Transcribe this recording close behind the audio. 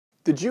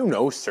Did you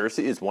know Circe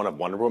is one of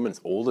Wonder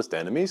Woman's oldest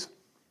enemies?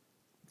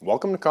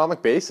 Welcome to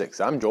Comic Basics.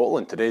 I'm Joel,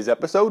 and today's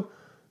episode,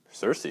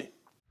 Circe.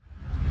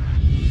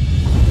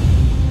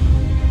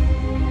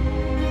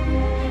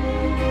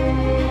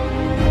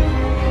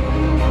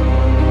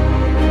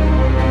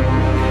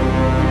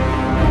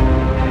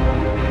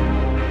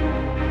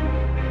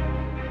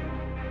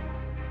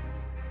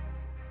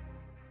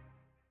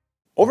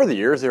 Over the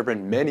years, there have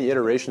been many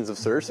iterations of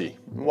Circe.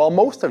 While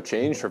most have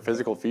changed her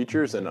physical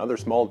features and other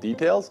small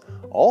details,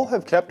 all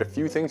have kept a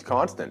few things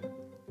constant.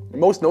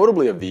 Most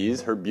notably of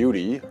these, her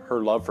beauty,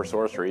 her love for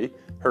sorcery,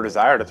 her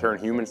desire to turn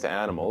humans to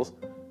animals,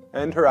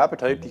 and her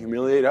appetite to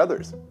humiliate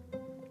others.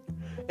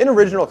 In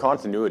original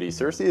continuity,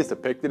 Circe is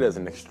depicted as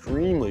an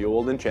extremely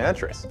old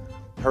enchantress.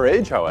 Her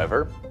age,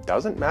 however,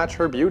 doesn't match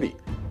her beauty.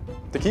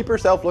 To keep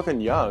herself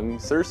looking young,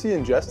 Circe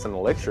ingests an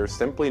elixir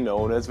simply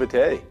known as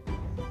Vitae.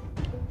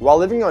 While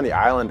living on the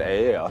island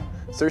Aeaea,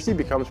 Circe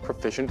becomes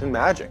proficient in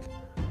magic.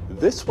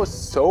 This was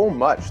so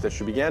much that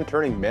she began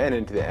turning men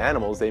into the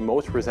animals they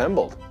most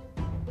resembled.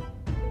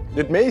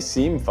 It may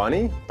seem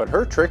funny, but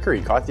her trickery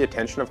caught the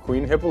attention of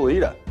Queen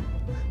Hippolyta.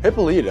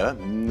 Hippolyta,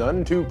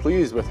 none too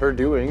pleased with her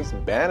doings,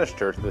 banished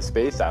her to the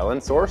space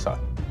island Sorca.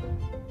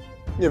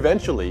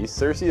 Eventually,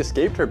 Circe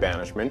escaped her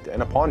banishment,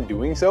 and upon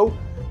doing so,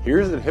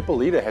 hears that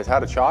Hippolyta has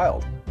had a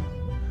child.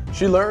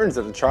 She learns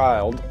that the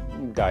child,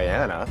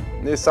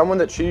 Aeaea, is someone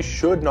that she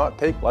should not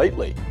take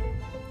lightly.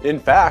 In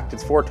fact,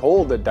 it's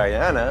foretold that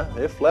Aeaea,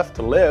 if left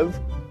to live,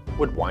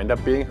 would wind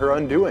up being her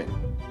undoing.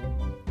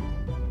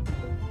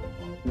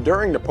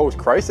 During the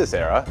post-crisis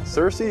era,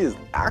 Circe is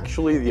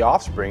actually the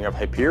offspring of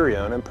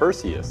Hyperion and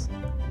Perseus.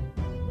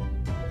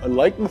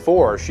 Like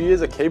before, she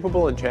is a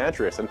capable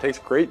enchantress and takes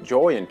great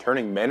joy in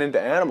turning men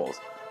into animals.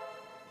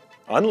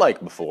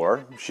 Unlike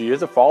before, she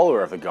is a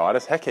follower of the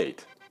goddess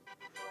Hecate.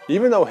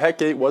 Even though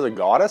Hecate was a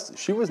goddess,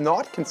 she was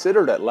not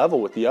considered at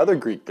level with the other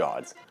Greek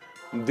gods.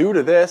 Due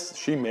to this,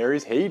 she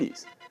marries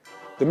Hades.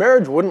 The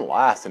marriage wouldn't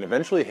last, and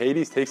eventually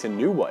Hades takes a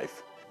new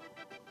wife.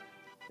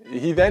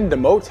 He then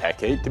demotes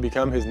Hecate to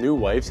become his new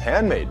wife's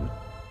handmaiden.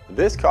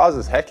 This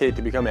causes Hecate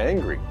to become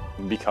angry.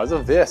 Because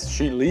of this,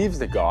 she leaves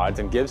the gods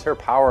and gives her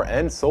power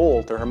and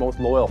soul to her most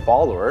loyal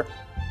follower,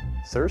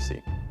 Circe.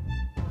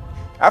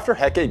 After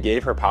Hecate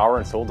gave her power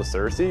and soul to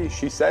Circe,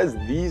 she says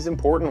these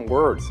important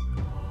words: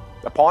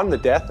 "Upon the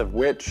death of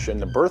which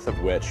and the birth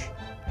of which,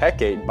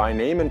 Hecate, by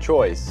name and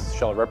choice,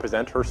 shall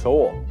represent her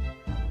soul."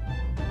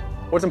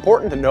 What's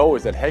important to know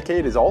is that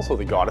Hecate is also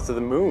the goddess of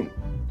the moon.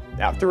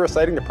 After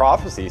reciting the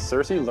prophecy,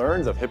 Circe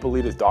learns of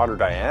Hippolyta's daughter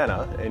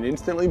Aeaea and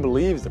instantly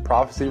believes the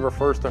prophecy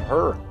refers to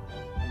her.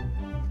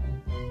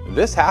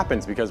 This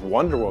happens because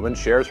Wonder Woman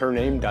shares her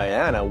name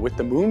Aeaea with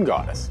the moon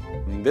goddess.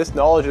 This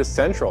knowledge is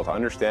central to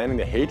understanding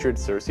the hatred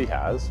Circe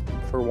has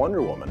for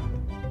Wonder Woman.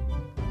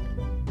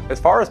 As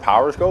far as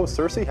powers go,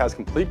 Circe has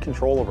complete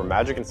control over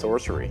magic and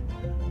sorcery.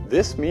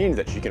 This means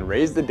that she can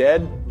raise the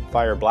dead,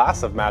 fire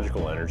blasts of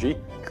magical energy,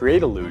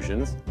 create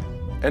illusions,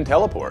 and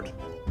teleport.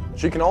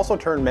 She can also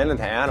turn men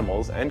into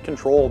animals and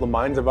control the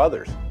minds of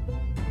others.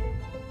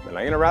 And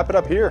I'm going to wrap it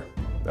up here.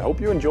 I hope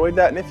you enjoyed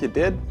that, and if you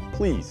did,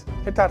 please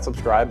hit that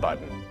subscribe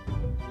button.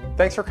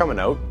 Thanks for coming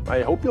out.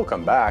 I hope you'll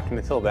come back, and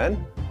until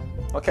then,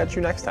 I'll catch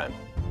you next time.